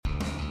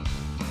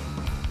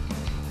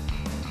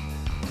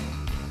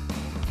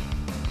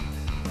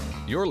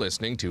You're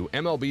listening to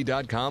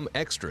MLB.com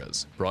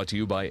Extras, brought to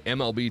you by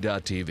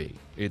MLB.tv.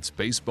 It's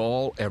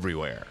baseball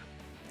everywhere.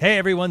 Hey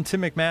everyone,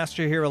 Tim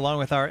McMaster here along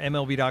with our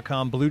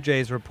MLB.com Blue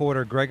Jays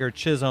reporter Gregor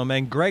Chisholm.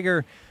 And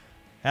Gregor,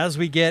 as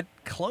we get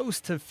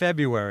close to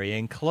February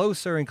and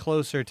closer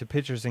to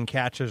pitchers and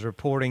catchers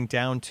reporting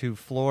down to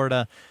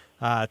Florida,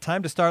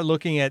 time to start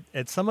looking at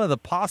some of the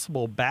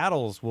possible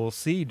battles we'll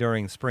see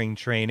during spring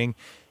training.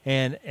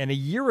 And a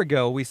year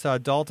ago, we saw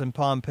Dalton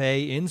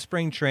Pompey in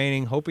spring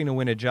training hoping to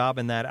win a job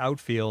in that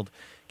outfield.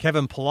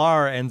 Kevin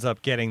Pillar ends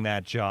up getting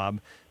that job.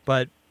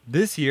 But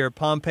this year,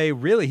 Pompey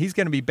really, he's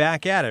going to be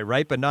back at it,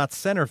 right? But not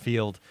center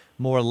field,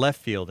 more left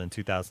field in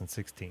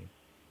 2016.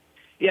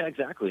 Yeah,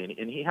 exactly.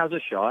 And he has a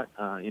shot.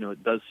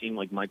 It does seem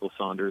like Michael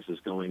Saunders is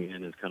going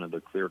in as kind of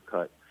the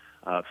clear-cut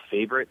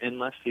favorite in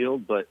left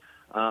field. But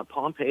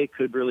Pompey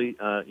could really,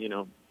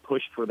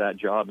 push for that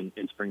job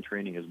in spring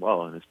training as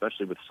well. And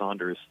especially with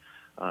Saunders,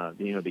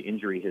 the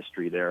injury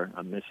history there,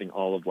 missing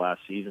all of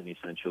last season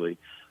essentially.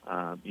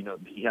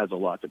 He has a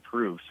lot to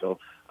prove. So,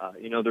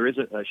 there is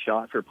a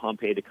shot for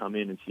Pompey to come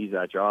in and seize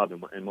that job.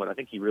 And what I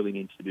think he really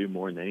needs to do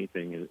more than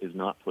anything is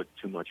not put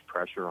too much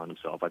pressure on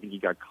himself. I think he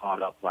got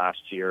caught up last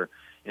year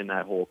in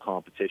that whole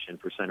competition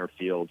for center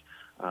field.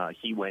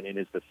 He went in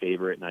as the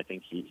favorite, and I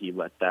think he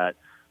let that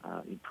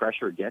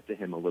pressure get to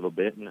him a little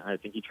bit, and I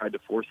think he tried to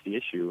force the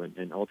issue,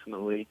 and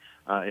ultimately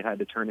it had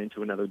to turn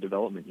into another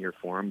development year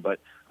for him. But,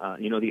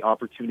 the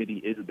opportunity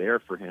is there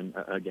for him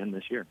again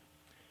this year.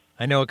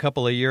 I know a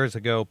couple of years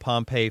ago,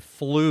 Pompey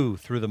flew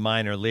through the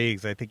minor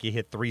leagues. I think he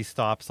hit 3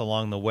 stops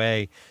along the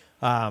way.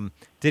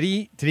 Did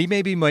he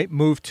maybe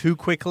move too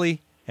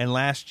quickly, and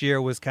last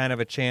year was kind of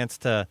a chance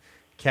to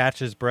catch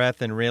his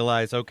breath and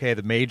realize, okay,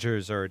 the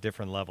majors are a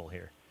different level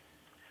here?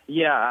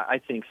 Yeah, I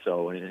think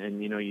so.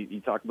 And you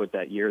talk about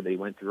that year, they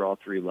went through all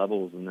 3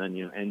 levels, and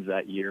then, ends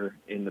that year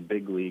in the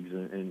big leagues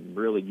and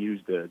really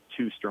used the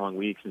 2 strong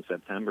weeks in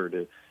September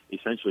to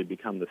essentially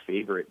become the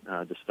favorite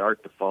to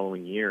start the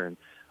following year. And,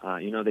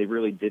 they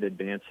really did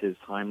advance his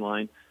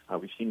timeline.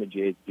 We've seen the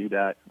Jays do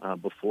that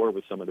before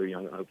with some of their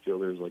young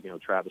outfielders like,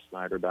 Travis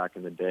Snyder back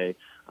in the day.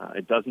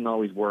 It doesn't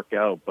always work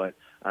out, but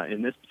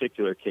in this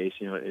particular case,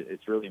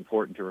 it's really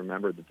important to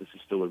remember that this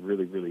is still a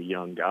really, really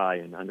young guy,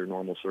 and under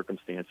normal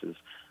circumstances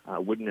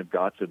wouldn't have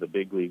got to the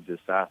big leagues as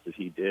fast as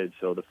he did.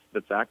 So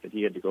the fact that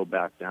he had to go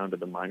back down to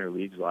the minor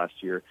leagues last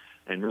year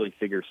and really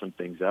figure some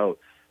things out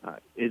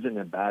isn't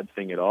a bad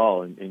thing at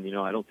all. And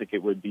I don't think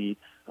it would be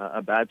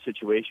a bad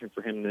situation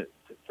for him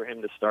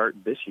to start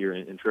this year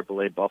in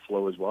AAA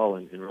Buffalo as well,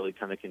 and really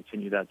kind of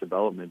continue that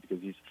development,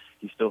 because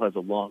he still has a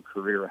long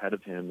career ahead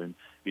of him, and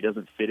if he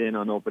doesn't fit in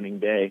on opening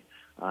day,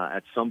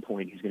 at some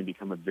point he's going to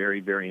become a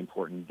very, very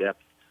important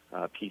depth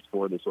piece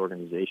for this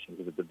organization,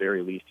 because at the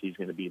very least he's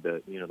going to be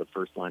the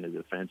first line of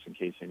defense in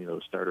case any of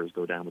those starters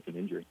go down with an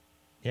injury.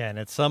 Yeah, and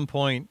at some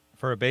point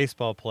for a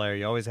baseball player,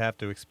 you always have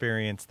to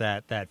experience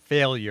that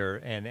failure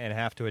and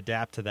have to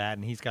adapt to that,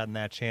 and he's gotten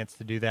that chance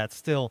to do that.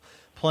 Still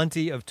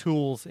plenty of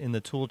tools in the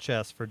tool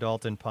chest for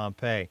Dalton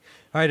Pompey.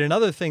 All right,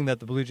 another thing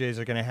that the Blue Jays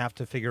are going to have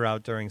to figure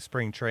out during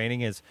spring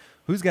training is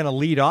who's going to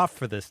lead off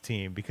for this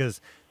team, because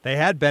they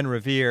had Ben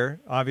Revere,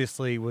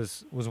 obviously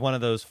was one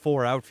of those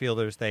 4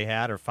 outfielders they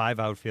had, or 5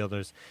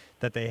 outfielders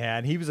that they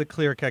had. He was a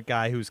clear-cut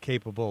guy who's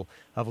capable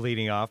of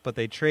leading off, but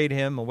they trade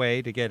him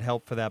away to get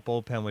help for that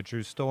bullpen with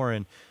Drew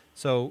Storen.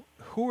 So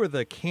who are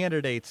the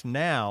candidates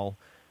now,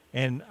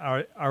 and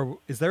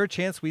is there a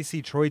chance we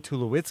see Troy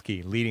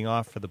Tulowitzki leading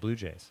off for the Blue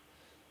Jays?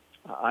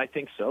 I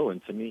think so,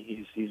 and to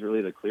me, he's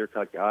really the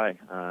clear-cut guy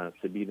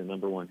to be the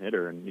number 1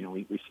 hitter. And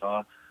we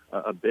saw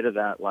a bit of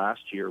that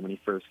last year when he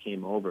first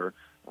came over.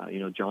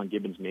 John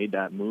Gibbons made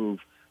that move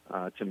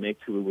to make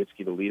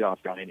Tulowitzki the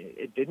leadoff guy, and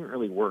it didn't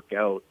really work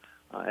out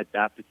at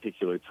that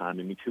particular time.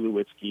 I mean,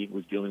 Tulowitzki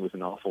was dealing with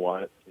an awful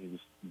lot. He was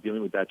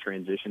dealing with that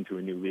transition to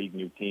a new league,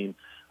 new team.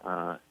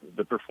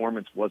 The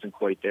performance wasn't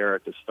quite there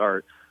at the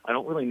start. I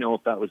don't really know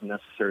if that was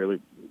necessarily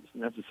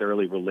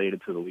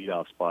related to the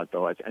leadoff spot,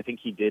 though. I think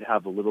he did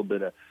have a little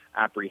bit of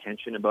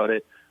apprehension about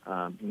it.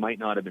 Might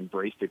not have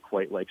embraced it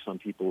quite like some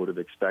people would have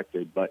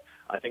expected, but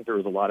I think there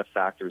was a lot of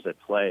factors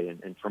at play.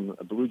 And from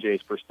a Blue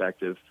Jays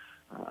perspective,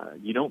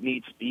 you don't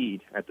need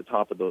speed at the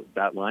top of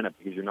that lineup,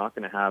 because you're not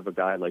going to have a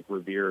guy like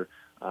Revere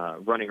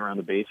running around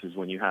the bases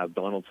when you have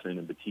Donaldson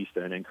and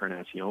Batista and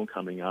Encarnacion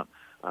coming up.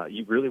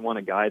 You really want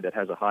a guy that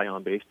has a high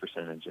on-base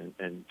percentage,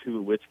 and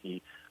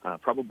Tulowitzki,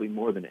 probably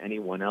more than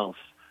anyone else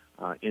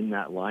in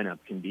that lineup,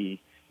 can be.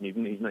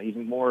 He's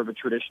more of a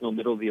traditional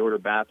middle-of-the-order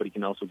bat, but he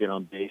can also get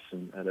on base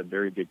and at a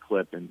very good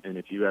clip. And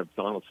if you have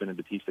Donaldson and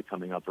Batista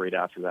coming up right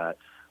after that,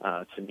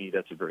 to me,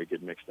 that's a very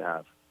good mix to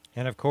have.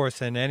 And, of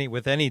course,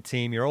 with any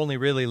team, you're only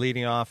really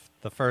leading off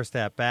the first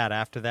at-bat.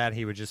 After that,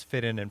 he would just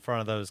fit in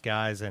front of those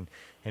guys and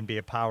be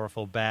a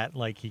powerful bat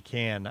like he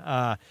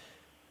can.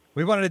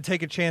 We wanted to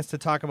take a chance to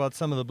talk about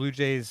some of the Blue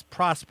Jays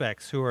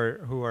prospects who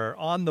are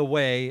on the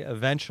way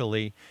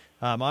eventually.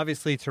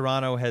 Obviously,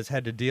 Toronto has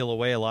had to deal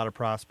away a lot of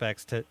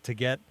prospects to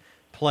get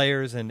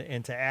players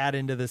and to add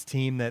into this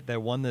team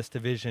that won this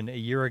division a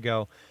year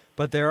ago.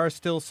 But there are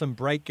still some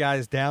bright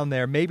guys down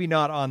there, maybe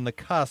not on the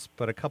cusp,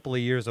 but a couple of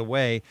years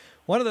away.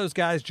 One of those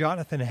guys,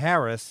 Jonathan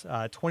Harris,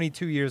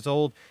 22 years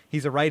old.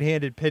 He's a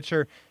right-handed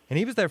pitcher, and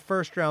he was their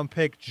first-round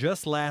pick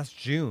just last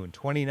June,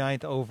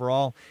 29th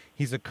overall.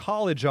 He's a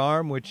college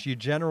arm, which you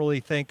generally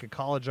think a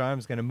college arm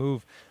is going to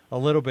move a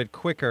little bit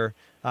quicker.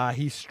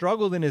 He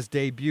struggled in his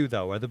debut,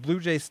 though. Are the Blue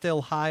Jays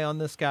still high on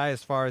this guy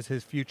as far as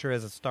his future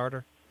as a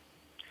starter?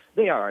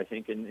 They are, I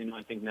think, and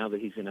I think now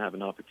that he's going to have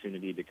an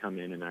opportunity to come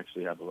in and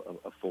actually have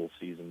a full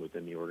season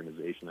within the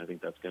organization, I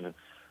think that's going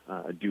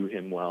to do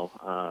him well.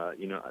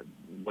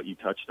 What you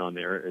touched on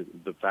there,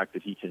 the fact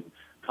that he can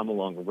come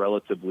along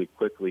relatively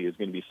quickly is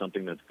going to be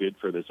something that's good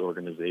for this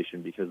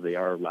organization because they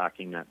are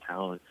lacking that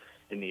talent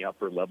in the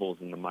upper levels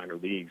in the minor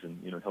leagues. And,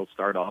 he'll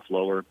start off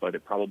lower, but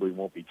it probably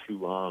won't be too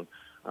long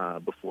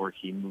before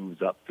he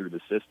moves up through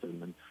the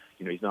system. And,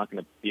 he's not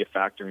going to be a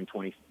factor in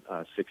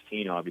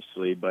 2016,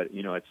 obviously, but,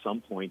 at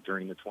some point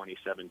during the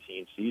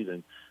 2017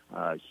 season,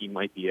 he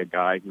might be a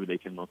guy who they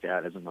can look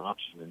at as an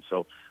option. And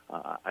so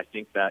I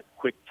think that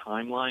quick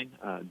timeline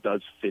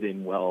does fit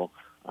in well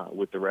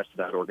with the rest of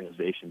that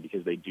organization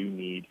because they do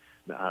need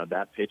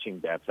that pitching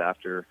depth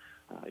after,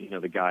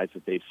 the guys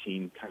that they've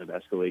seen kind of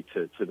escalate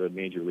to the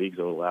major leagues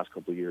over the last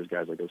couple of years,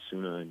 guys like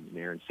Osuna and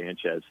Aaron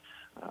Sanchez.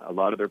 A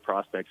lot of their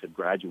prospects have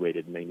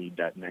graduated, and they need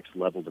that next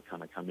level to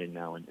kind of come in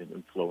now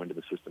and flow into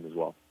the system as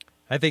well.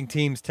 I think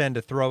teams tend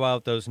to throw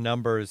out those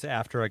numbers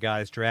after a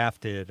guy's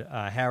drafted.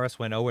 Harris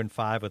went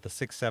 0-5 with a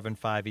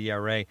 6.75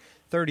 ERA,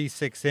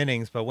 36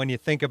 innings. But when you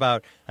think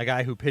about a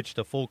guy who pitched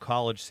a full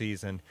college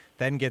season,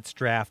 then gets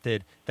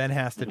drafted, then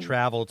has to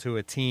travel to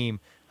a team,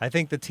 I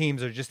think the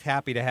teams are just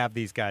happy to have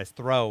these guys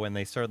throw, and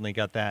they certainly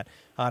got that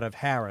out of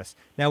Harris.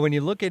 Now, when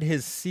you look at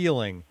his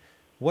ceiling,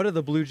 what do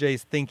the Blue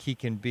Jays think he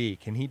can be?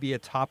 Can he be a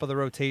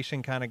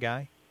top-of-the-rotation kind of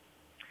guy?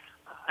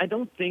 I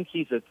don't think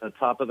he's a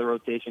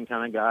top-of-the-rotation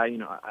kind of guy.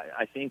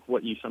 I think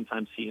what you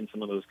sometimes see in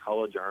some of those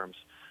college arms,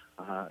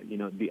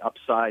 the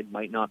upside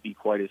might not be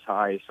quite as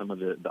high as some of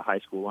the high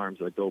school arms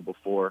that go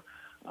before,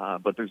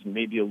 but there's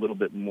maybe a little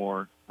bit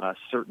more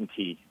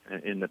certainty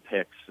in the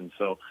picks. And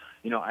so,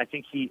 I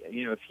think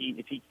if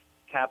he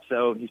caps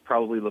out, he's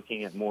probably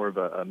looking at more of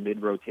a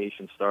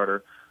mid-rotation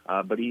starter.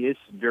 But he is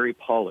very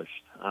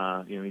polished.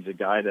 He's a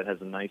guy that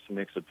has a nice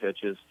mix of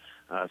pitches,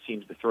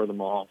 seems to throw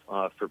them all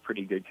for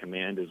pretty good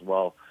command as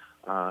well.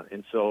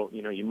 And so,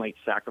 you might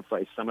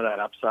sacrifice some of that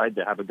upside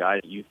to have a guy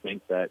that you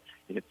think that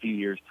in a few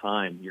years'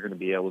 time you're going to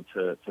be able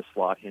to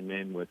slot him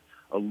in with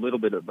a little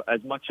bit of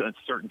as much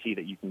uncertainty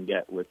that you can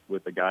get with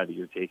the guy that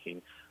you're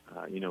taking,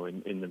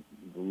 in the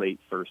late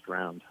first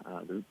round.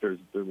 There's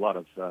a lot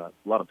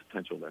of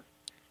potential there.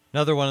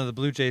 Another one of the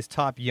Blue Jays'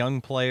 top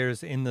young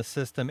players in the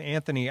system,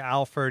 Anthony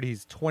Alford.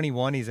 He's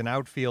 21. He's an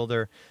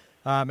outfielder.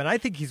 And I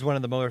think he's one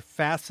of the more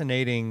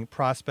fascinating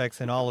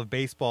prospects in all of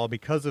baseball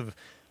because of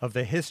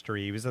the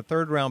history. He was a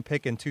third-round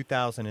pick in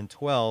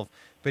 2012,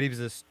 but he was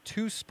a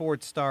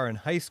two-sport star in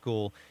high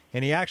school,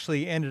 and he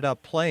actually ended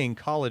up playing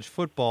college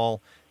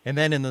football and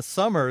then in the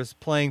summers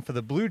playing for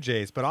the Blue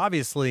Jays. But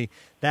obviously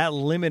that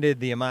limited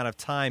the amount of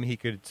time he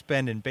could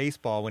spend in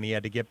baseball when he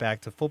had to get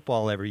back to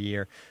football every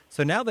year.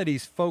 So now that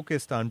he's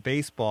focused on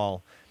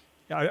baseball,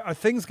 are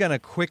things going to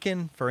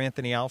quicken for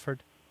Anthony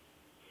Alford?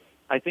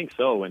 I think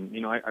so. And,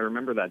 I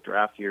remember that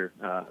draft year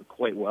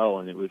quite well,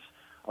 and it was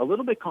a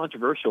little bit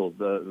controversial,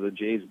 the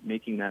Jays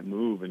making that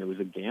move, and it was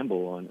a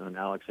gamble on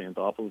Alex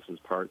Anthopoulos'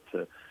 part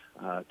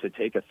to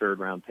take a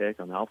third-round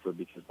pick on Alford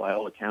because by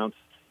all accounts,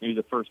 he was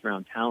a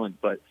first-round talent,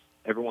 but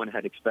everyone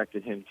had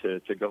expected him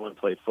to go and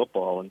play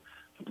football, and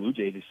the Blue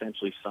Jays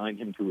essentially signed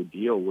him to a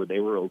deal where they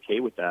were okay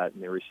with that,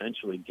 and they were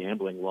essentially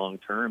gambling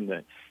long-term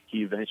that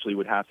he eventually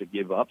would have to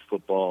give up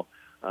football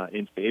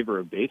in favor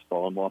of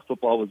baseball. And while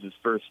football was his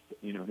first,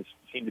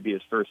 seemed to be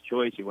his first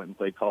choice, he went and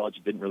played college.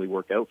 It didn't really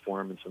work out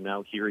for him, and so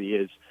now here he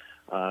is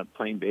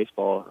playing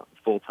baseball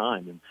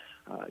full-time. And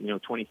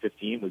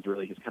 2015 was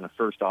really his kind of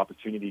first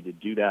opportunity to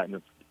do that in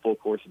the full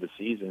course of the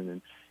season.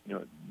 And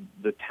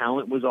the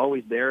talent was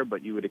always there,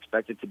 but you would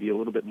expect it to be a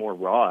little bit more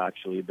raw,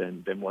 actually,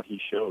 than what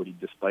he showed.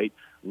 Despite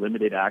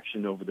limited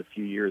action over the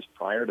few years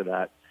prior to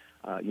that,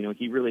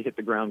 he really hit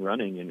the ground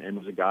running and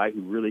was a guy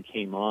who really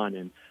came on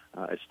and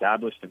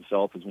established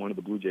himself as one of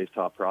the Blue Jays'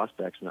 top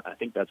prospects. And I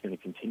think that's going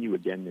to continue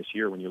again this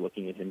year when you're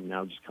looking at him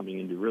now just coming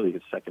into really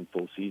his second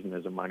full season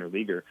as a minor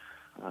leaguer.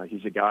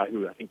 He's a guy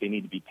who I think they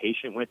need to be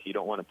patient with. You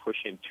don't want to push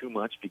him too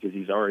much because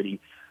he's already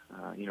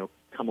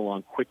come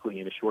along quickly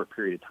in a short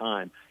period of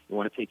time. You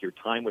want to take your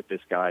time with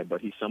this guy,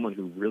 but he's someone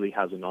who really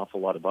has an awful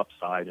lot of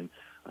upside. And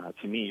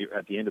to me,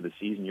 at the end of the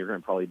season, you're going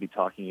to probably be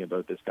talking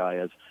about this guy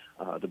as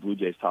the Blue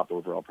Jays' top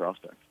overall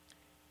prospect.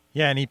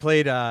 Yeah, and he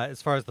played,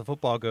 as far as the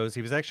football goes,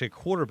 he was actually a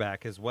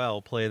quarterback as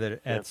well, played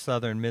at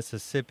Southern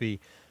Mississippi.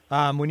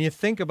 When you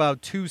think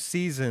about 2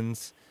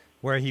 seasons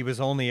where he was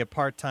only a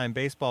part-time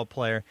baseball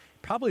player,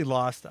 probably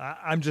lost,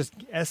 I'm just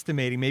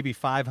estimating, maybe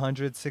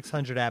 500,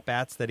 600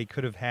 at-bats that he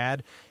could have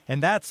had.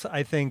 And that's,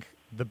 I think,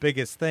 the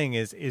biggest thing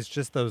is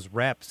just those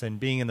reps and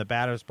being in the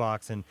batter's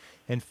box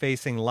and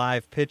facing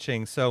live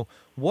pitching. So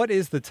what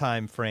is the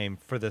time frame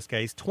for this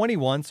guy? He's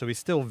 21, so he's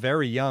still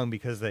very young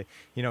because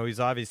he's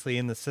obviously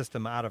in the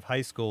system out of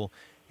high school.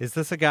 Is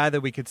this a guy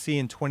that we could see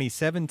in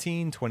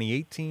 2017,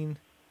 2018?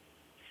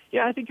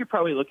 Yeah, I think you're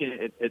probably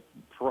looking at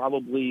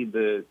probably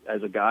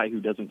as a guy who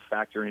doesn't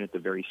factor in at the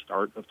very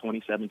start of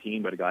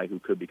 2017, but a guy who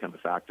could become a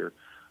factor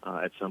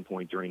at some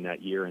point during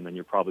that year. And then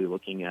you're probably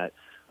looking at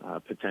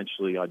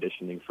potentially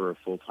auditioning for a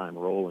full-time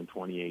role in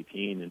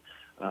 2018. And,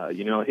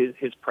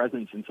 his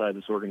presence inside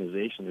this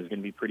organization is going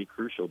to be pretty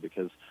crucial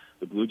because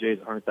the Blue Jays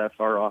aren't that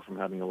far off from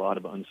having a lot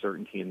of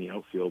uncertainty in the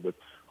outfield with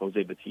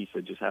Jose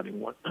Bautista just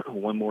having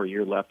one more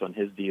year left on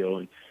his deal.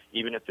 And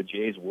even if the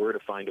Jays were to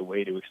find a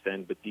way to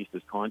extend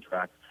Bautista's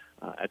contract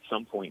at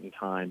some point in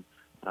time,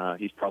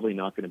 he's probably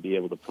not going to be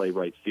able to play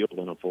right field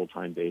on a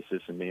full-time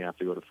basis and may have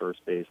to go to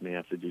first base, may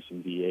have to do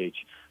some DH.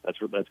 That's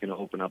going to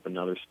open up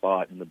another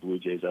spot in the Blue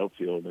Jays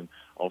outfield. And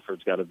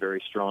Alford's got a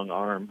very strong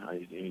arm.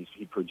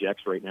 He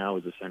projects right now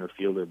as a center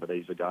fielder, but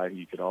he's a guy who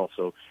you could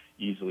also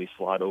easily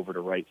slot over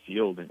to right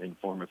field and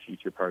form a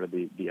future part of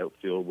the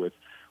outfield with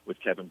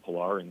Kevin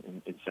Pillar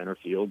in center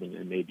field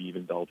and maybe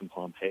even Dalton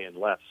Pompey in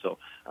left. So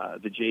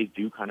the Jays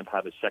do kind of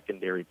have a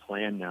secondary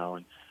plan now,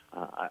 and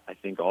I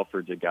think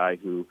Alford's a guy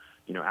who,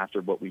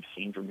 after what we've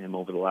seen from him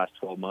over the last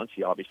 12 months,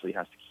 he obviously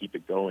has to keep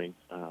it going.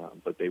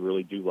 But they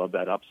really do love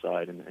that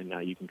upside, and now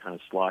you can kind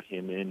of slot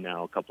him in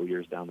now a couple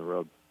years down the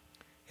road.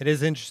 It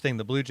is interesting.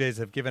 The Blue Jays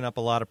have given up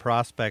a lot of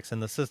prospects,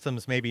 and the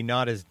system's maybe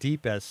not as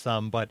deep as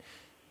some, but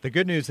the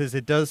good news is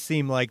it does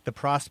seem like the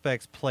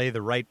prospects play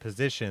the right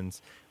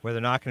positions where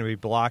they're not going to be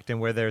blocked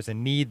and where there's a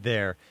need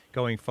there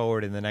going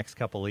forward in the next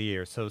couple of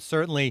years. So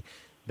certainly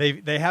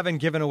they haven't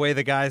given away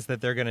the guys that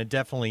they're going to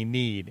definitely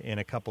need in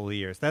a couple of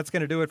years. That's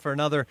going to do it for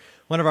another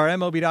one of our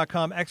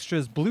MLB.com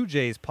Extras Blue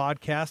Jays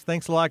podcast.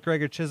 Thanks a lot,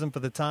 Gregor Chisholm, for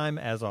the time,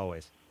 as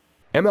always.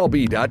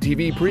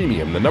 MLB.tv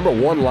Premium, the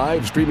 #1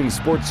 live streaming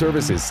sports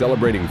service, is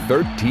celebrating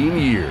 13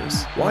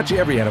 years. Watch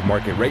every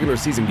out-of-market regular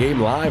season game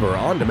live or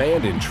on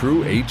demand in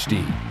true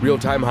HD.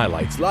 Real-time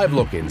highlights, live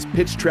look-ins,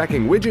 pitch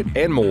tracking widget,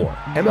 and more.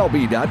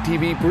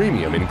 MLB.tv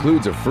Premium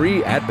includes a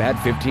free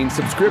At-Bat 15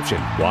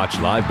 subscription. Watch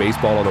live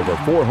baseball on over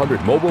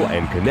 400 mobile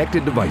and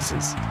connected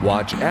devices.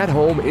 Watch at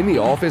home, in the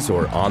office,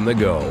 or on the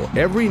go,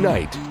 every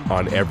night,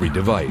 on every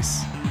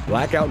device.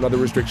 Blackout and other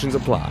restrictions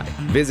apply.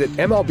 Visit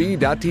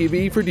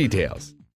MLB.tv for details.